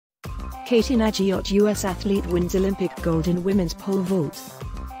Katie Nageotte, U.S. athlete, wins Olympic gold in women's pole vault.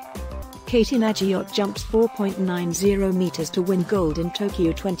 Katie Nageotte jumps 4.90 meters to win gold in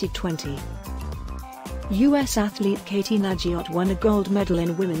Tokyo 2020. U.S. athlete Katie Nageotte won a gold medal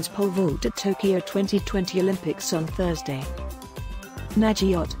in women's pole vault at Tokyo 2020 Olympics on Thursday.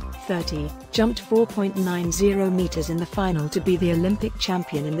 Nageotte, 30, jumped 4.90 meters in the final to be the Olympic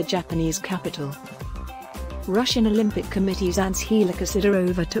champion in the Japanese capital. Russian Olympic Committee's Anzhelika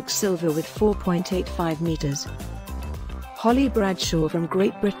Sidorova took silver with 4.85 meters. Holly Bradshaw from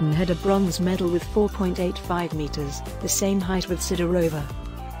Great Britain had a bronze medal with 4.85 meters, the same height with Sidorova.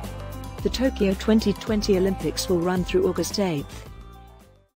 The Tokyo 2020 Olympics will run through August 8.